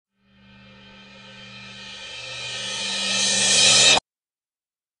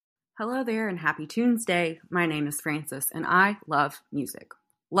Hello there and happy Tuesday. My name is Frances and I love music.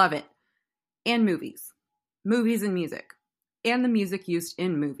 Love it. And movies. Movies and music. And the music used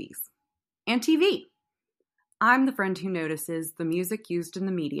in movies. And TV. I'm the friend who notices the music used in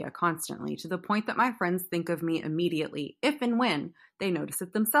the media constantly to the point that my friends think of me immediately if and when they notice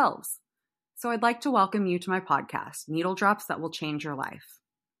it themselves. So I'd like to welcome you to my podcast, Needle Drops That Will Change Your Life.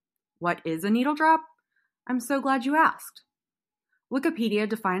 What is a needle drop? I'm so glad you asked. Wikipedia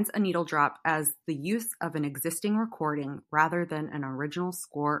defines a needle drop as the use of an existing recording rather than an original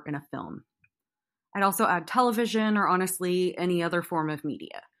score in a film. I'd also add television or honestly any other form of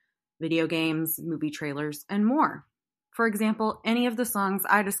media, video games, movie trailers, and more. For example, any of the songs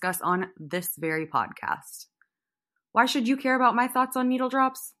I discuss on this very podcast. Why should you care about my thoughts on needle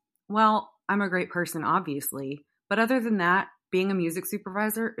drops? Well, I'm a great person, obviously, but other than that, being a music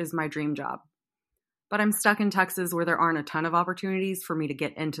supervisor is my dream job. But I'm stuck in Texas where there aren't a ton of opportunities for me to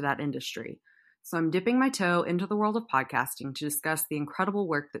get into that industry. So I'm dipping my toe into the world of podcasting to discuss the incredible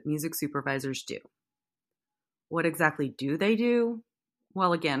work that music supervisors do. What exactly do they do?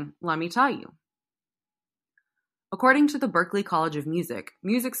 Well, again, let me tell you. According to the Berklee College of Music,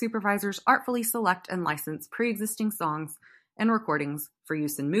 music supervisors artfully select and license pre-existing songs and recordings for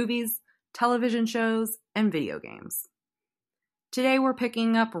use in movies, television shows, and video games. Today we're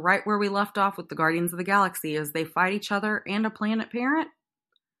picking up right where we left off with the Guardians of the Galaxy as they fight each other and a planet parent.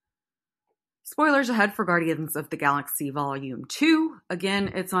 Spoilers ahead for Guardians of the Galaxy Volume 2.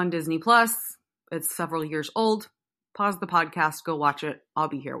 Again, it's on Disney+. It's several years old. Pause the podcast, go watch it. I'll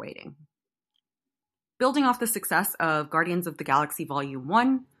be here waiting. Building off the success of Guardians of the Galaxy Volume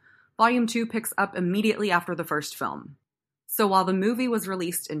 1, Volume 2 picks up immediately after the first film. So while the movie was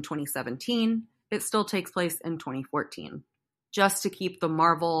released in 2017, it still takes place in 2014. Just to keep the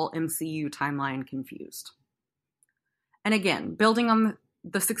Marvel MCU timeline confused. And again, building on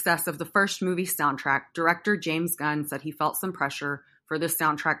the success of the first movie soundtrack, director James Gunn said he felt some pressure for this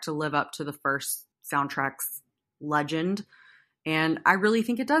soundtrack to live up to the first soundtrack's legend, and I really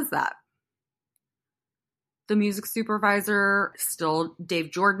think it does that. The music supervisor, still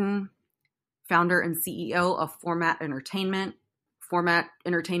Dave Jordan, founder and CEO of Format Entertainment. Format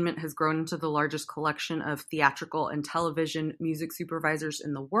Entertainment has grown into the largest collection of theatrical and television music supervisors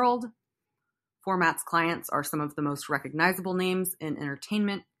in the world. Format's clients are some of the most recognizable names in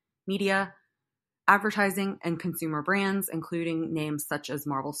entertainment, media, advertising, and consumer brands, including names such as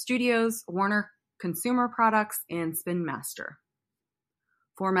Marvel Studios, Warner Consumer Products, and Spin Master.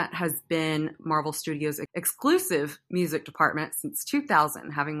 Format has been Marvel Studios' exclusive music department since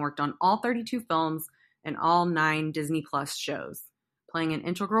 2000, having worked on all 32 films and all 9 Disney Plus shows, playing an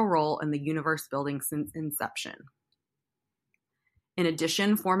integral role in the universe building since inception. In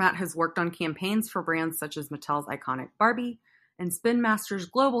addition, Format has worked on campaigns for brands such as Mattel's iconic Barbie and Spin Master's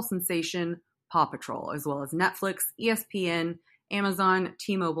global sensation Paw Patrol, as well as Netflix, ESPN, Amazon,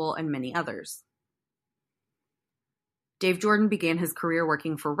 T-Mobile, and many others. Dave Jordan began his career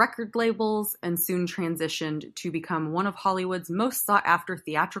working for record labels and soon transitioned to become one of Hollywood's most sought-after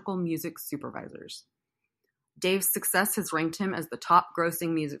theatrical music supervisors. Dave's success has ranked him as the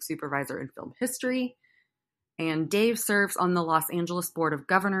top-grossing music supervisor in film history, and Dave serves on the Los Angeles Board of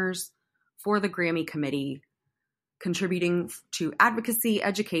Governors for the Grammy Committee, contributing to advocacy,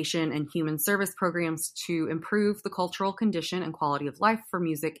 education, and human service programs to improve the cultural condition and quality of life for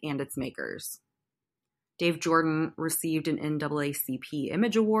music and its makers. Dave Jordan received an NAACP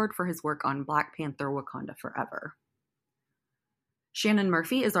Image Award for his work on Black Panther: Wakanda Forever. Shannon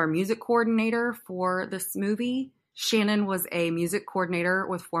Murphy is our music coordinator for this movie. Shannon was a music coordinator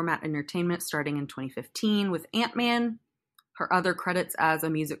with Format Entertainment starting in 2015 with Ant-Man. Her other credits as a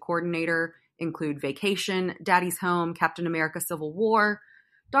music coordinator include Vacation, Daddy's Home, Captain America: Civil War,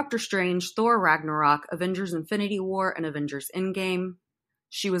 Doctor Strange, Thor: Ragnarok, Avengers: Infinity War, and Avengers: Endgame.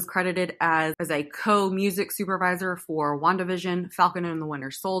 She was credited as a co-music supervisor for WandaVision, Falcon and the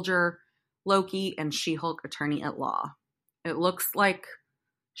Winter Soldier, Loki, and She-Hulk Attorney at Law. It looks like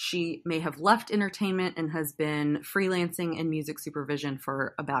she may have left entertainment and has been freelancing in music supervision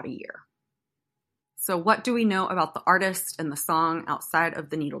for about a year. So what do we know about the artist and the song outside of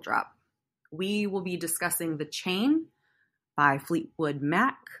the needle drop? We will be discussing The Chain by Fleetwood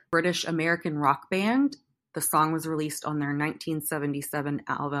Mac, British American rock band. The song was released on their 1977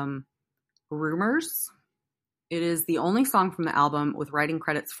 album Rumours. It is the only song from the album with writing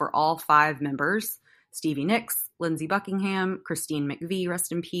credits for all 5 members: Stevie Nicks, Lindsey Buckingham, Christine McVie,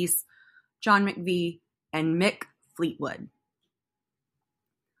 rest in peace, John McVie, and Mick Fleetwood.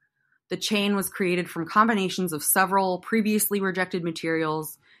 The Chain was created from combinations of several previously rejected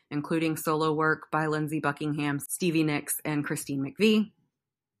materials, including solo work by Lindsey Buckingham, Stevie Nicks, and Christine McVie.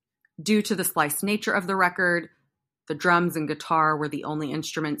 Due to the spliced nature of the record, the drums and guitar were the only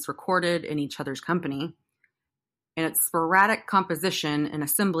instruments recorded in each other's company. In its sporadic composition and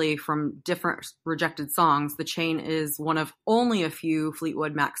assembly from different rejected songs, The Chain is one of only a few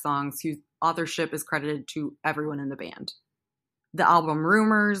Fleetwood Mac songs whose authorship is credited to everyone in the band. The album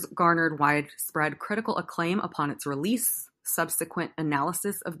Rumors garnered widespread critical acclaim upon its release. Subsequent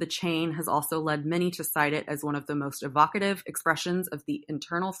analysis of The Chain has also led many to cite it as one of the most evocative expressions of the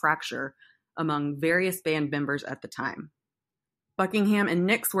internal fracture among various band members at the time. Buckingham and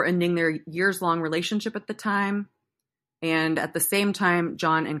Nicks were ending their years-long relationship at the time, and at the same time,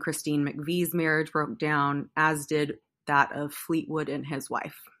 John and Christine McVie's marriage broke down, as did that of Fleetwood and his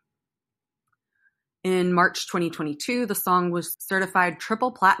wife. In March 2022, the song was certified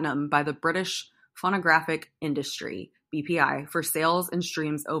triple platinum by the British Phonographic Industry, BPI, for sales and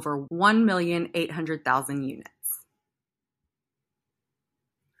streams over 1,800,000 units.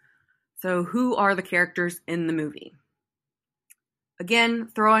 So who are the characters in the movie? Again,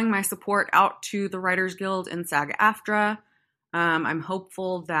 throwing my support out to the Writers Guild and SAG-AFTRA. I'm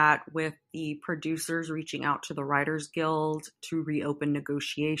hopeful that with the producers reaching out to the Writers Guild to reopen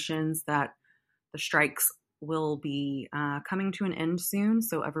negotiations, that the strikes will be coming to an end soon,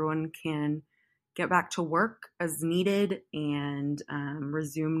 so everyone can get back to work as needed and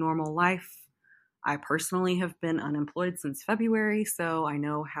resume normal life. I personally have been unemployed since February, so I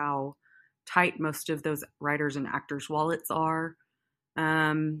know how tight most of those writers and actors' wallets are.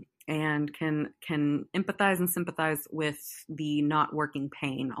 And can empathize and sympathize with the not working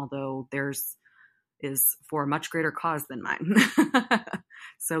pain, although theirs is for a much greater cause than mine.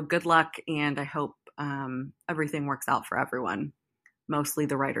 So good luck, and I hope everything works out for everyone, mostly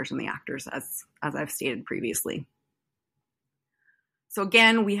the writers and the actors, as I've stated previously. So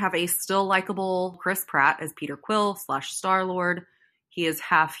again, we have a still likable Chris Pratt as Peter Quill / Star-Lord. He is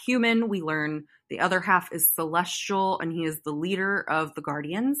half human. We learn the other half is celestial, and he is the leader of the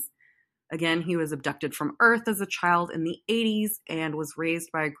Guardians. Again, he was abducted from Earth as a child in the 80s and was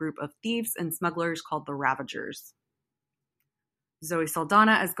raised by a group of thieves and smugglers called the Ravagers. Zoe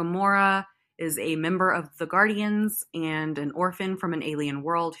Saldana as Gamora is a member of the Guardians and an orphan from an alien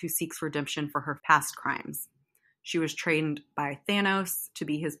world who seeks redemption for her past crimes. She was trained by Thanos to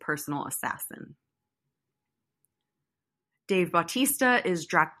be his personal assassin. Dave Bautista is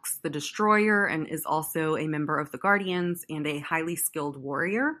Drax the Destroyer and is also a member of the Guardians and a highly skilled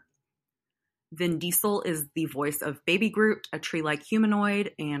warrior. Vin Diesel is the voice of Baby Groot, a tree-like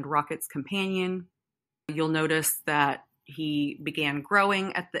humanoid and Rocket's companion. You'll notice that he began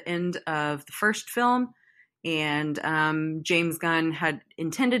growing at the end of the first film, and James Gunn had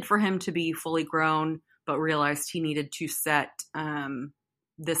intended for him to be fully grown, but realized he needed to set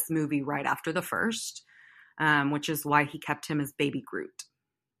this movie right after the first. Which is why he kept him as Baby Groot.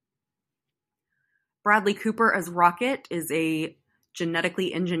 Bradley Cooper as Rocket is a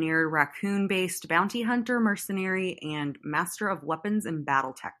genetically engineered raccoon-based bounty hunter, mercenary, and master of weapons and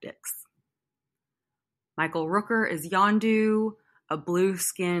battle tactics. Michael Rooker is Yondu, a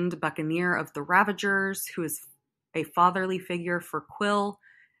blue-skinned buccaneer of the Ravagers, who is a fatherly figure for Quill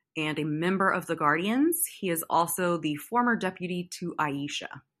and a member of the Guardians. He is also the former deputy to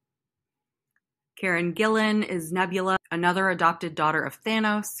Aisha. Karen Gillan is Nebula, another adopted daughter of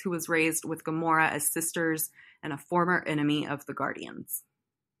Thanos, who was raised with Gamora as sisters and a former enemy of the Guardians.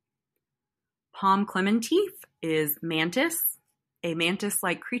 Palm Clementif is Mantis, a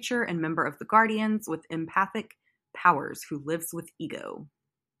mantis-like creature and member of the Guardians with empathic powers who lives with Ego.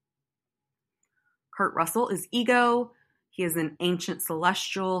 Kurt Russell is Ego. He is an ancient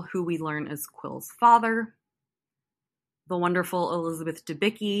celestial who we learn is Quill's father. The wonderful Elizabeth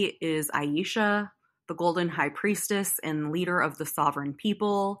Debicki is Aisha, the Golden High Priestess and leader of the Sovereign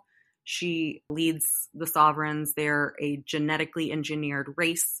People. She leads the Sovereigns. They're a genetically engineered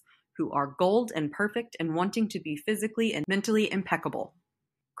race who are gold and perfect and wanting to be physically and mentally impeccable.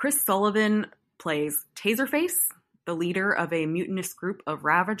 Chris Sullivan plays Taserface, the leader of a mutinous group of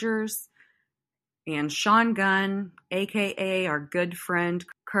Ravagers. And Sean Gunn, aka our good friend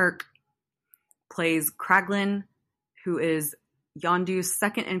Kirk, plays Kraglin, who is Yondu's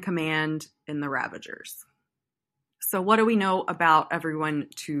second in command in the Ravagers. So what do we know about everyone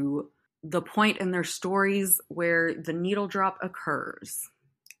to the point in their stories where the needle drop occurs?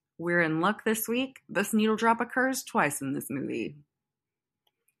 We're in luck this week. This needle drop occurs twice in this movie.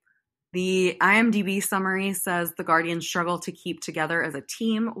 The IMDb summary says the Guardians struggle to keep together as a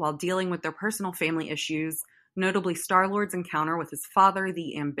team while dealing with their personal family issues, notably Star-Lord's encounter with his father,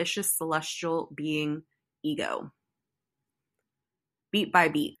 the ambitious celestial being Ego. Beat by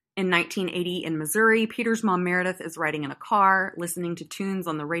beat. In 1980 in Missouri, Peter's mom Meredith is riding in a car, listening to tunes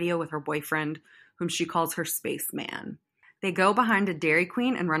on the radio with her boyfriend, whom she calls her spaceman. They go behind a Dairy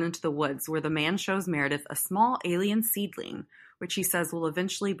Queen and run into the woods, where the man shows Meredith a small alien seedling, which he says will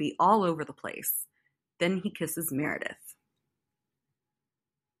eventually be all over the place. Then he kisses Meredith.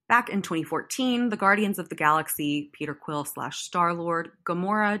 Back in 2014, the Guardians of the Galaxy, Peter Quill / Star-Lord,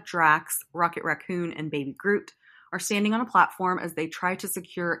 Gamora, Drax, Rocket Raccoon, and Baby Groot are standing on a platform as they try to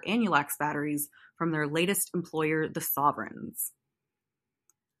secure Anulax batteries from their latest employer, the Sovereigns.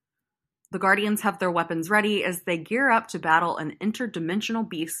 The Guardians have their weapons ready as they gear up to battle an interdimensional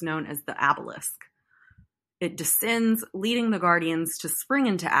beast known as the Obelisk. It descends, leading the Guardians to spring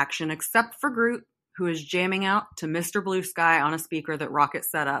into action, except for Groot, who is jamming out to Mr. Blue Sky on a speaker that Rocket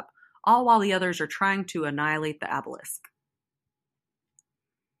set up, all while the others are trying to annihilate the Obelisk.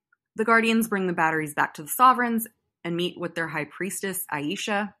 The Guardians bring the batteries back to the Sovereigns and meet with their High Priestess,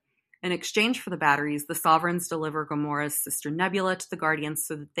 Aisha. In exchange for the batteries, the Sovereigns deliver Gamora's sister Nebula to the Guardians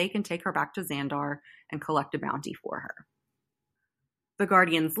so that they can take her back to Xandar and collect a bounty for her. The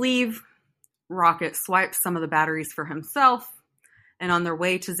Guardians leave. Rocket swipes some of the batteries for himself, and on their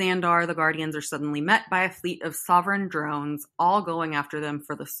way to Xandar, the Guardians are suddenly met by a fleet of Sovereign drones, all going after them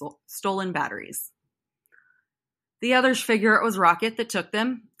for the stolen batteries. The others figure it was Rocket that took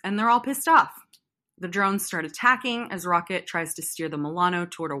them, and they're all pissed off. The drones start attacking as Rocket tries to steer the Milano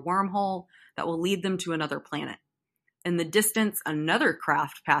toward a wormhole that will lead them to another planet. In the distance, another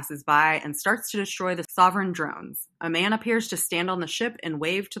craft passes by and starts to destroy the Sovereign drones. A man appears to stand on the ship and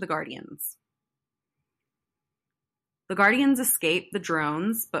wave to the Guardians. The Guardians escape the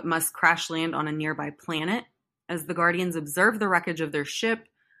drones, but must crash land on a nearby planet. As the Guardians observe the wreckage of their ship,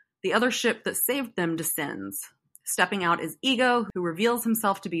 the other ship that saved them descends. Stepping out is Ego, who reveals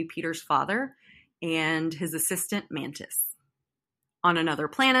himself to be Peter's father, and his assistant Mantis. On another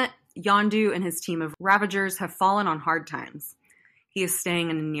planet, Yondu and his team of Ravagers have fallen on hard times. He is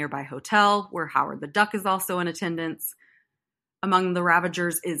staying in a nearby hotel, where Howard the Duck is also in attendance. Among the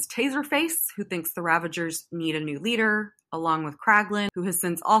Ravagers is Taserface, who thinks the Ravagers need a new leader, along with Kraglin, who has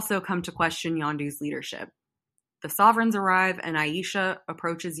since also come to question Yondu's leadership. The Sovereigns arrive, and Aisha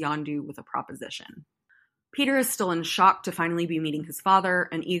approaches Yondu with a proposition. Peter is still in shock to finally be meeting his father,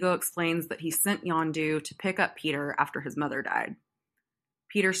 and Ego explains that he sent Yondu to pick up Peter after his mother died.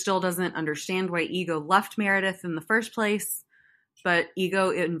 Peter still doesn't understand why Ego left Meredith in the first place, but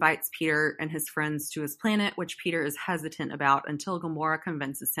Ego invites Peter and his friends to his planet, which Peter is hesitant about until Gamora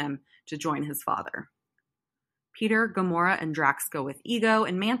convinces him to join his father. Peter, Gamora, and Drax go with Ego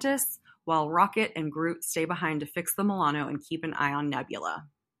and Mantis, while Rocket and Groot stay behind to fix the Milano and keep an eye on Nebula.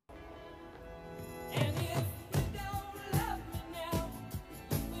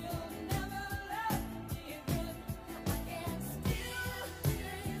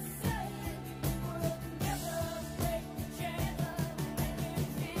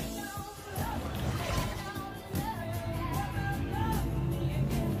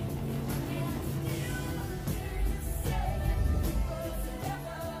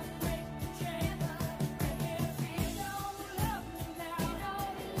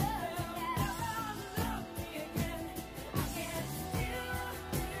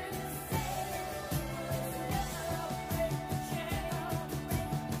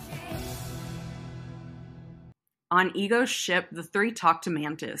 On Ego's ship, the three talk to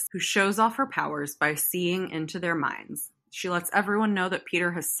Mantis, who shows off her powers by seeing into their minds. She lets everyone know that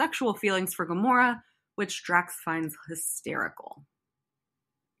Peter has sexual feelings for Gamora, which Drax finds hysterical.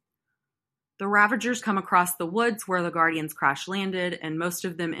 The Ravagers come across the woods where the Guardians crash landed, and most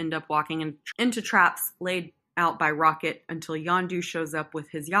of them end up walking into traps laid out by Rocket until Yondu shows up with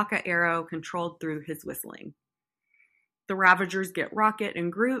his Yaka arrow controlled through his whistling. The Ravagers get Rocket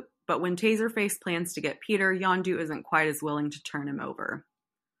and Groot, but when Taserface plans to get Peter, Yondu isn't quite as willing to turn him over.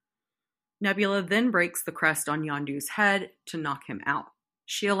 Nebula then breaks the crest on Yondu's head to knock him out.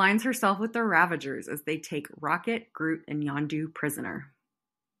 She aligns herself with the Ravagers as they take Rocket, Groot, and Yondu prisoner.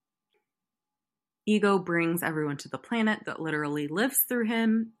 Ego brings everyone to the planet that literally lives through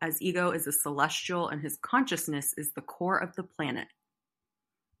him, as Ego is a celestial and his consciousness is the core of the planet.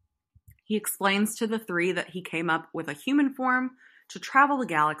 He explains to the three that he came up with a human form to travel the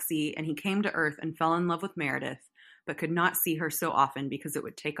galaxy, and he came to Earth and fell in love with Meredith, but could not see her so often because it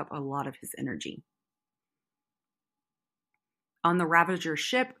would take up a lot of his energy. On the Ravager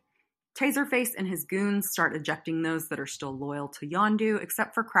ship, Taserface and his goons start ejecting those that are still loyal to Yondu,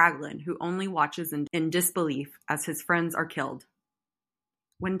 except for Kraglin, who only watches in disbelief as his friends are killed.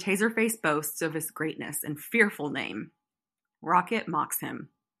 When Taserface boasts of his greatness and fearful name, Rocket mocks him.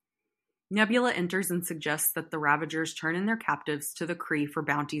 Nebula enters and suggests that the Ravagers turn in their captives to the Kree for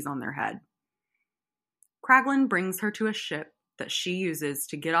bounties on their head. Kraglin brings her to a ship that she uses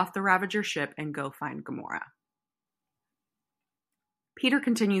to get off the Ravager ship and go find Gamora. Peter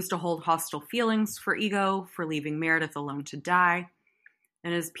continues to hold hostile feelings for Ego for leaving Meredith alone to die,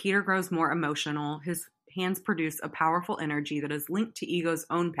 and as Peter grows more emotional, his hands produce a powerful energy that is linked to Ego's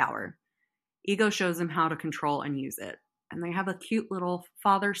own power. Ego shows him how to control and use it, and they have a cute little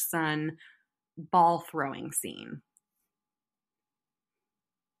father-son ball-throwing scene.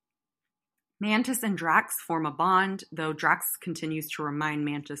 Mantis and Drax form a bond, though Drax continues to remind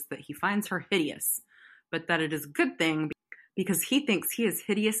Mantis that he finds her hideous, but that it is a good thing because he thinks he is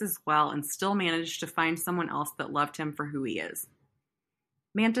hideous as well and still managed to find someone else that loved him for who he is.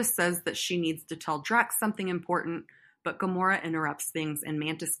 Mantis says that she needs to tell Drax something important, but Gamora interrupts things and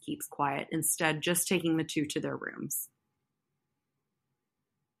Mantis keeps quiet, instead just taking the two to their rooms.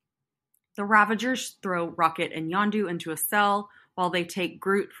 The Ravagers throw Rocket and Yondu into a cell while they take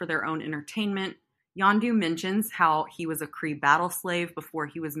Groot for their own entertainment. Yondu mentions how he was a Kree battle slave before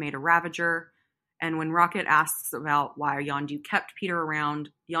he was made a Ravager, and when Rocket asks about why Yondu kept Peter around,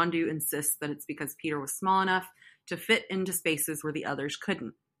 Yondu insists that it's because Peter was small enough to fit into spaces where the others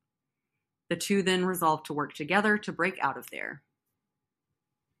couldn't. The two then resolve to work together to break out of there.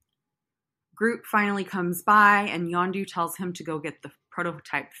 Groot finally comes by, and Yondu tells him to go get the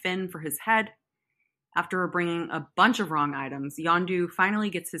prototype fin for his head. After bringing a bunch of wrong items, Yondu finally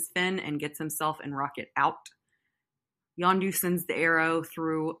gets his fin and gets himself and Rocket out. Yondu sends the arrow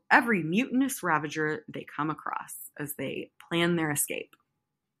through every mutinous Ravager they come across as they plan their escape.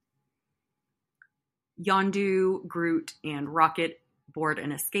 Yondu, Groot, and Rocket board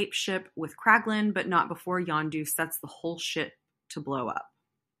an escape ship with Kraglin, but not before Yondu sets the whole ship to blow up.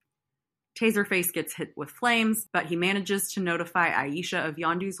 Taserface gets hit with flames, but he manages to notify Aisha of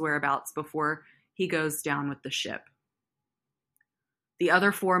Yondu's whereabouts before he goes down with the ship. The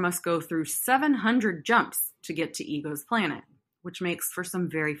other four must go through 700 jumps to get to Ego's planet, which makes for some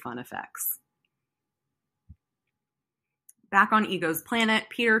very fun effects. Back on Ego's planet,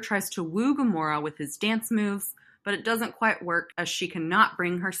 Peter tries to woo Gamora with his dance moves, but it doesn't quite work as she cannot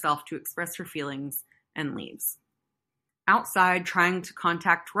bring herself to express her feelings and leaves. Outside, trying to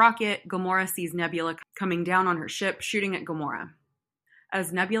contact Rocket, Gamora sees Nebula coming down on her ship, shooting at Gamora.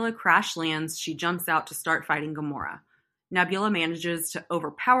 As Nebula crash lands, she jumps out to start fighting Gamora. Nebula manages to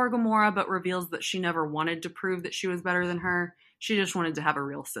overpower Gamora, but reveals that she never wanted to prove that she was better than her. She just wanted to have a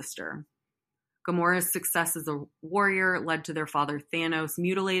real sister. Gamora's success as a warrior led to their father Thanos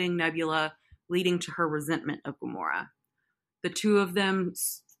mutilating Nebula, leading to her resentment of Gamora. The two of them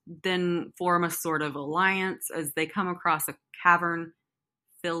then form a sort of alliance as they come across a cavern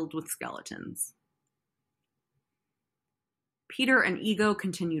filled with skeletons. Peter and Ego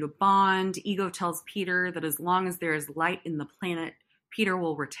continue to bond. Ego tells Peter that as long as there is light in the planet, Peter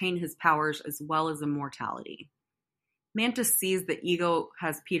will retain his powers as well as immortality. Mantis sees that Ego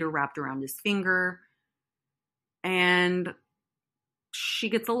has Peter wrapped around his finger, and she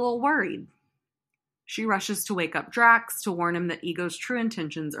gets a little worried. She rushes to wake up Drax to warn him that Ego's true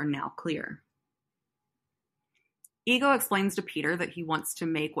intentions are now clear. Ego explains to Peter that he wants to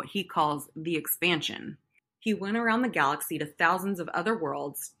make what he calls the expansion. He went around the galaxy to thousands of other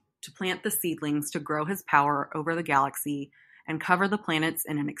worlds to plant the seedlings to grow his power over the galaxy and cover the planets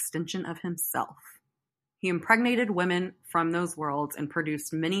in an extension of himself. He impregnated women from those worlds and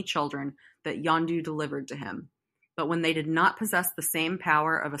produced many children that Yondu delivered to him. But when they did not possess the same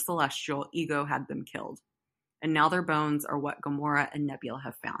power of a celestial, Ego had them killed. And now their bones are what Gamora and Nebula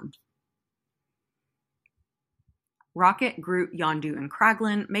have found. Rocket, Groot, Yondu, and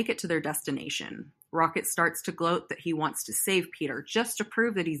Kraglin make it to their destination. Rocket starts to gloat that he wants to save Peter just to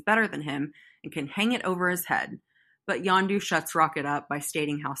prove that he's better than him and can hang it over his head. But Yondu shuts Rocket up by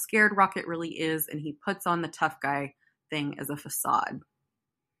stating how scared Rocket really is, and he puts on the tough guy thing as a facade.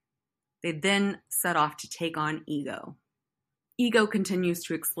 They then set off to take on Ego. Ego continues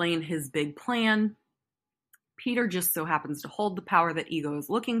to explain his big plan. Peter just so happens to hold the power that Ego is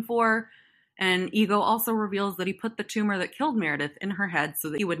looking for, and Ego also reveals that he put the tumor that killed Meredith in her head so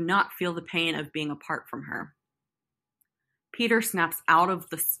that he would not feel the pain of being apart from her. Peter snaps out of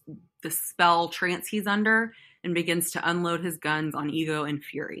the spell trance he's under and begins to unload his guns on Ego in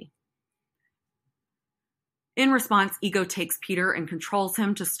fury. In response, Ego takes Peter and controls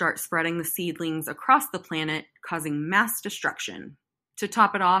him to start spreading the seedlings across the planet, causing mass destruction. To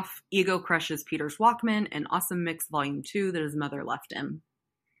top it off, Ego crushes Peter's Walkman and Awesome Mix Volume 2 that his mother left him.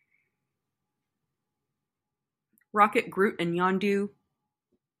 Rocket, Groot, and Yondu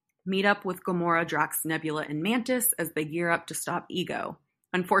meet up with Gamora, Drax, Nebula, and Mantis as they gear up to stop Ego.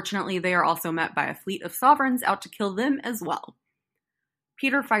 Unfortunately, they are also met by a fleet of sovereigns out to kill them as well.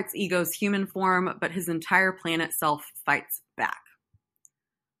 Peter fights Ego's human form, but his entire planet self fights back.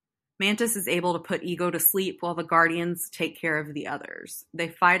 Mantis is able to put Ego to sleep while the Guardians take care of the others. They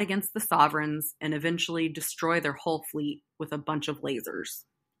fight against the Sovereigns and eventually destroy their whole fleet with a bunch of lasers.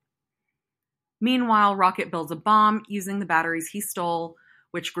 Meanwhile, Rocket builds a bomb using the batteries he stole,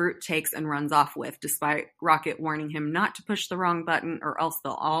 which Groot takes and runs off with, despite Rocket warning him not to push the wrong button or else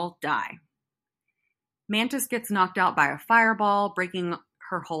they'll all die. Mantis gets knocked out by a fireball, breaking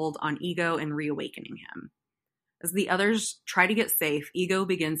her hold on Ego and reawakening him. As the others try to get safe, Ego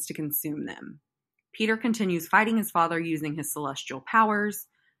begins to consume them. Peter continues fighting his father using his celestial powers,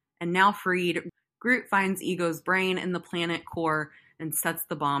 and now freed, Groot finds Ego's brain in the planet core and sets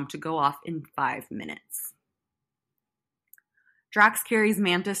the bomb to go off in 5 minutes. Drax carries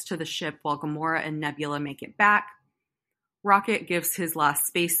Mantis to the ship while Gamora and Nebula make it back. Rocket gives his last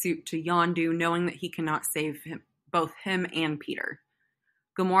spacesuit to Yondu, knowing that he cannot save both him and Peter.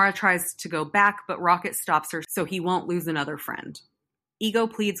 Gamora tries to go back, but Rocket stops her so he won't lose another friend. Ego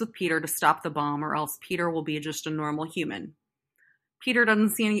pleads with Peter to stop the bomb or else Peter will be just a normal human. Peter doesn't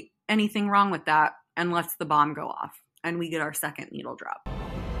see anything wrong with that and lets the bomb go off, and we get our second needle drop.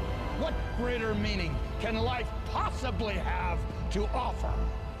 What greater meaning can life possibly have to offer?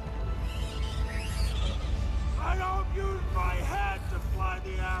 I don't use my head to fly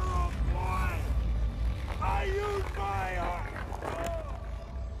the arrow, boy! I use my heart!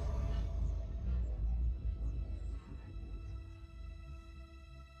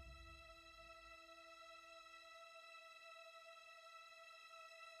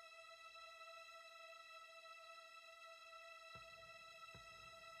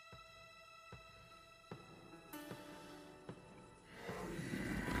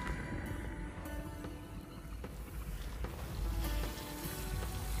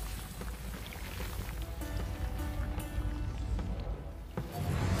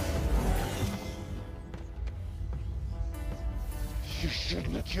 You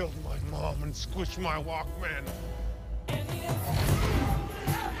shouldn't have killed my mom and squished my Walkman.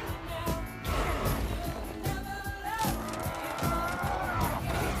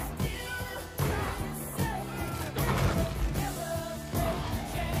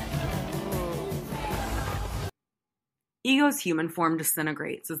 Ego's human form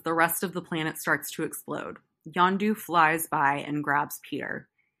disintegrates as the rest of the planet starts to explode. Yondu flies by and grabs Peter.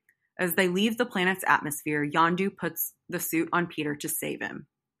 As they leave the planet's atmosphere, Yondu puts the suit on Peter to save him.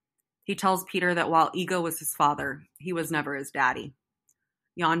 He tells Peter that while Ego was his father, he was never his daddy.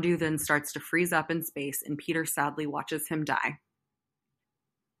 Yondu then starts to freeze up in space, and Peter sadly watches him die.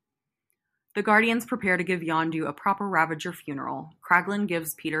 The Guardians prepare to give Yondu a proper Ravager funeral. Kraglin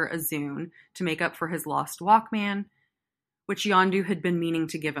gives Peter a Zune to make up for his lost Walkman, which Yondu had been meaning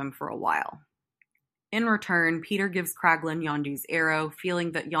to give him for a while. In return, Peter gives Kraglin Yondu's arrow,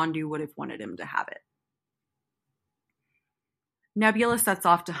 feeling that Yondu would have wanted him to have it. Nebula sets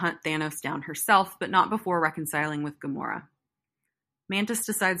off to hunt Thanos down herself, but not before reconciling with Gamora. Mantis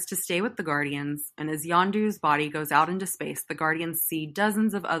decides to stay with the Guardians, and as Yondu's body goes out into space, the Guardians see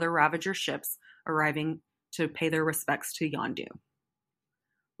dozens of other Ravager ships arriving to pay their respects to Yondu.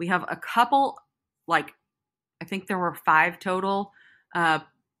 We have a couple, I think there were 5 total,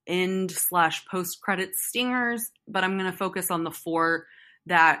 end/post-credit stingers, but I'm going to focus on the 4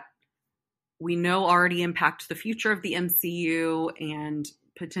 that we know already impact the future of the MCU and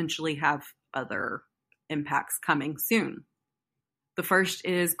potentially have other impacts coming soon. The first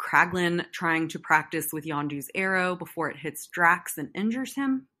is Kraglin trying to practice with Yondu's arrow before it hits Drax and injures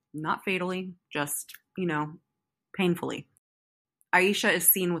him. Not fatally, just, painfully. Aisha is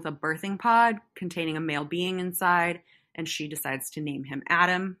seen with a birthing pod containing a male being inside, and she decides to name him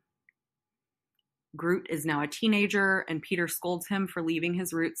Adam. Groot is now a teenager, and Peter scolds him for leaving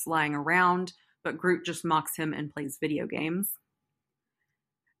his roots lying around, but Groot just mocks him and plays video games.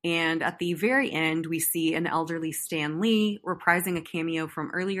 And at the very end, we see an elderly Stan Lee reprising a cameo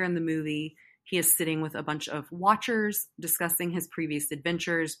from earlier in the movie. He is sitting with a bunch of watchers discussing his previous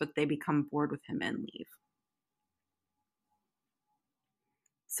adventures, but they become bored with him and leave.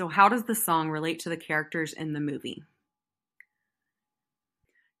 So how does the song relate to the characters in the movie?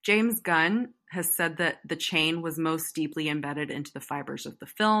 James Gunn has said that the chain was most deeply embedded into the fibers of the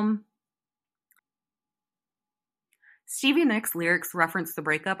film. Stevie Nicks' lyrics reference the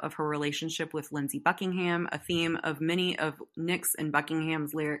breakup of her relationship with Lindsey Buckingham, a theme of many of Nicks and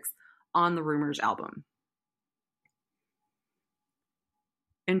Buckingham's lyrics on the Rumors album.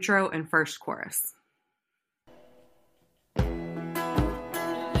 Intro and first chorus.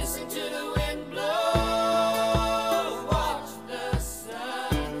 Listen to the wind blow, watch the sun.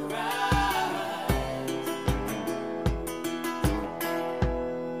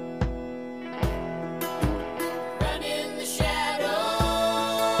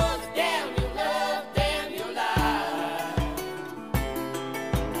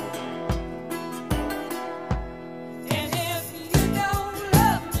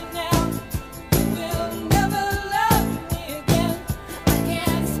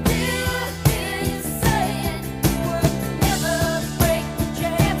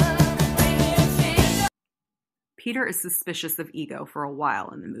 Peter is suspicious of Ego for a while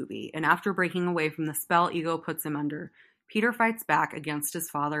in the movie, and after breaking away from the spell Ego puts him under, Peter fights back against his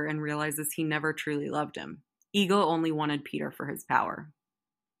father and realizes he never truly loved him. Ego only wanted Peter for his power.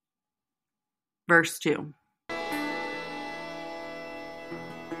 Verse 2.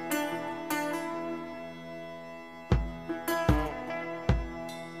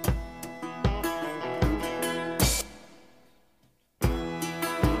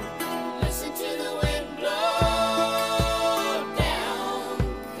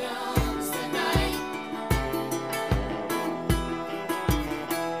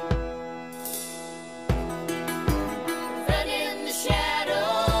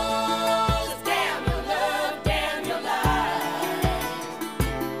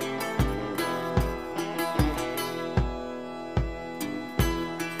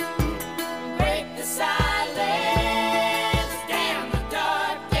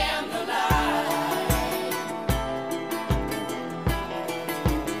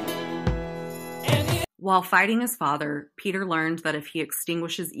 While fighting his father, Peter learned that if he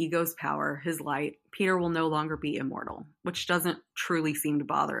extinguishes Ego's power, his light, Peter will no longer be immortal, which doesn't truly seem to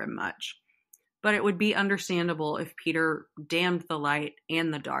bother him much. But it would be understandable if Peter damned the light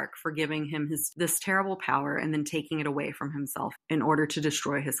and the dark for giving him this terrible power and then taking it away from himself in order to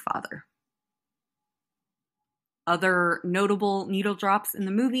destroy his father. Other notable needle drops in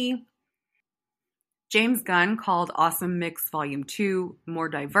the movie: James Gunn called Awesome Mix Volume 2 more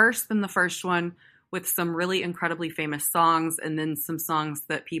diverse than the first one, with some really incredibly famous songs and then some songs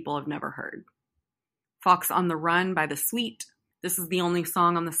that people have never heard. Fox on the Run by The Sweet. This is the only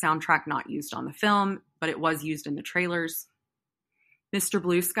song on the soundtrack not used on the film, but it was used in the trailers. Mr.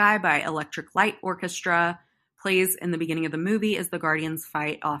 Blue Sky by Electric Light Orchestra plays in the beginning of the movie as the Guardians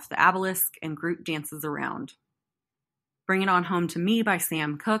fight off the obelisk and Groot dances around. Bring It On Home to Me by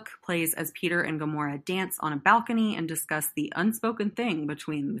Sam Cooke plays as Peter and Gamora dance on a balcony and discuss the unspoken thing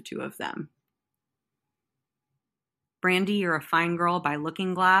between the two of them. Brandy, You're a Fine Girl by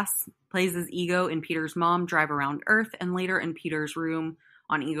Looking Glass plays as Ego and Peter's mom drive around Earth and later in Peter's room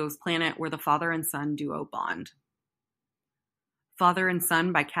on Ego's planet where the father and son duo bond. Father and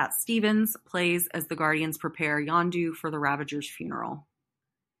Son by Cat Stevens plays as the Guardians prepare Yondu for the Ravager's funeral.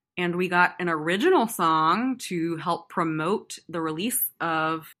 And we got an original song to help promote the release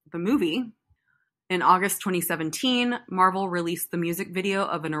of the movie. In August 2017, Marvel released the music video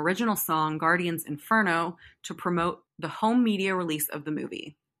of an original song, Guardians Inferno, to promote the home media release of the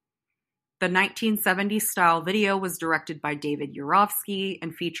movie. The 1970s style video was directed by David Yurovsky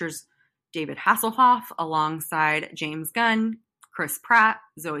and features David Hasselhoff alongside James Gunn, Chris Pratt,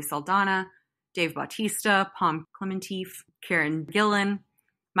 Zoe Saldana, Dave Bautista, Pom Klementieff, Karen Gillan,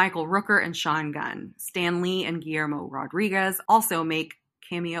 Michael Rooker, and Sean Gunn. Stan Lee and Guillermo Rodriguez also make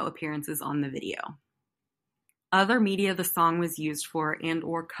cameo appearances on the video. Other media the song was used for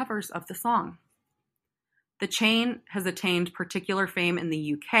and/or covers of the song. The Chain has attained particular fame in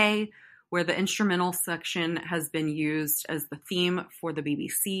the UK, where the instrumental section has been used as the theme for the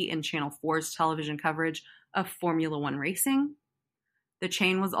BBC and Channel 4's television coverage of Formula One racing. The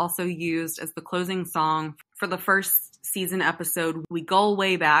Chain was also used as the closing song for the first season episode We Go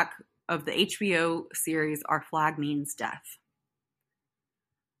Way Back of the HBO series Our Flag Means Death.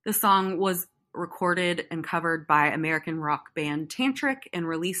 The song was recorded and covered by American rock band Tantric and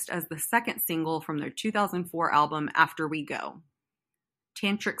released as the second single from their 2004 album After We Go.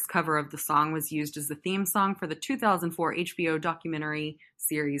 Tantric's cover of the song was used as the theme song for the 2004 HBO documentary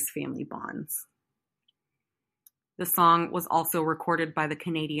series Family Bonds. The song was also recorded by the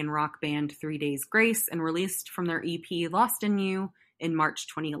Canadian rock band 3 Days Grace and released from their EP Lost in You in March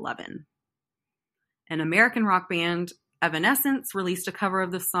 2011. An American rock band, Evanescence, released a cover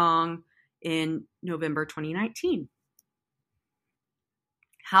of the song in November 2019.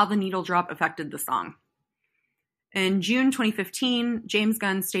 How the needle drop affected the song. In June 2015, James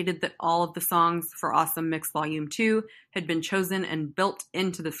Gunn stated that all of the songs for Awesome Mix Volume 2 had been chosen and built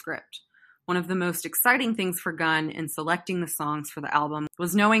into the script. One of the most exciting things for Gunn in selecting the songs for the album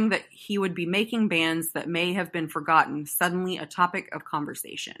was knowing that he would be making bands that may have been forgotten suddenly a topic of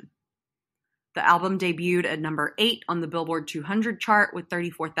conversation. The album debuted at number 8 on the Billboard 200 chart with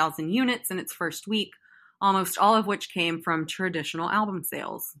 34,000 units in its first week, almost all of which came from traditional album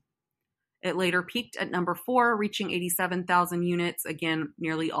sales. It later peaked at number 4, reaching 87,000 units, again,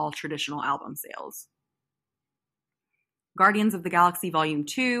 nearly all traditional album sales. Guardians of the Galaxy Volume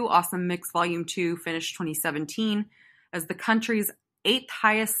 2, Awesome Mix Volume 2 finished 2017 as the country's 8th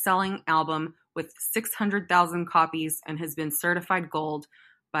highest selling album with 600,000 copies and has been certified gold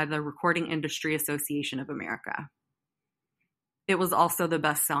by the Recording Industry Association of America. It was also the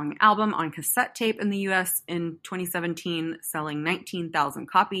best-selling album on cassette tape in the US in 2017, selling 19,000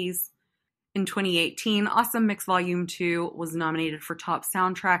 copies. In 2018, Awesome Mix Volume 2 was nominated for Top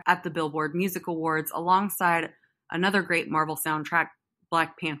Soundtrack at the Billboard Music Awards alongside another great Marvel soundtrack,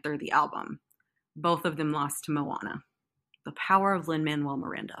 Black Panther, the album. Both of them lost to Moana. The power of Lin-Manuel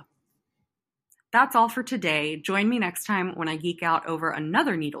Miranda. That's all for today. Join me next time when I geek out over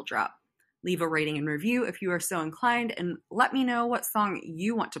another needle drop. Leave a rating and review if you are so inclined, and let me know what song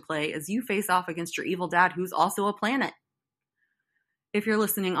you want to play as you face off against your evil dad who's also a planet. If you're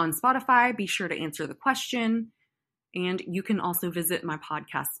listening on Spotify, be sure to answer the question, and you can also visit my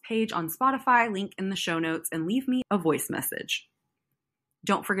podcast page on Spotify, link in the show notes, and leave me a voice message.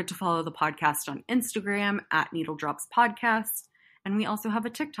 Don't forget to follow the podcast on Instagram at Needle Drops Podcast, and we also have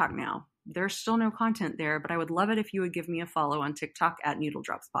a TikTok now. There's still no content there, but I would love it if you would give me a follow on TikTok at Needle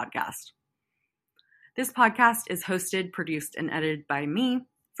Drops Podcast. This podcast is hosted, produced, and edited by me,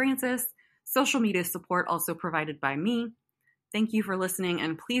 Frances. Social media support also provided by me. Thank you for listening,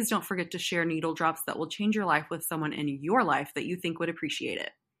 and please don't forget to share needle drops that will change your life with someone in your life that you think would appreciate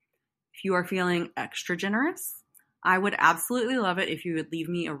it. If you are feeling extra generous, I would absolutely love it if you would leave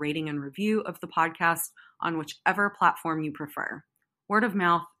me a rating and review of the podcast on whichever platform you prefer. Word of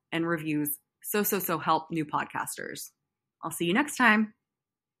mouth and reviews so help new podcasters. I'll see you next time.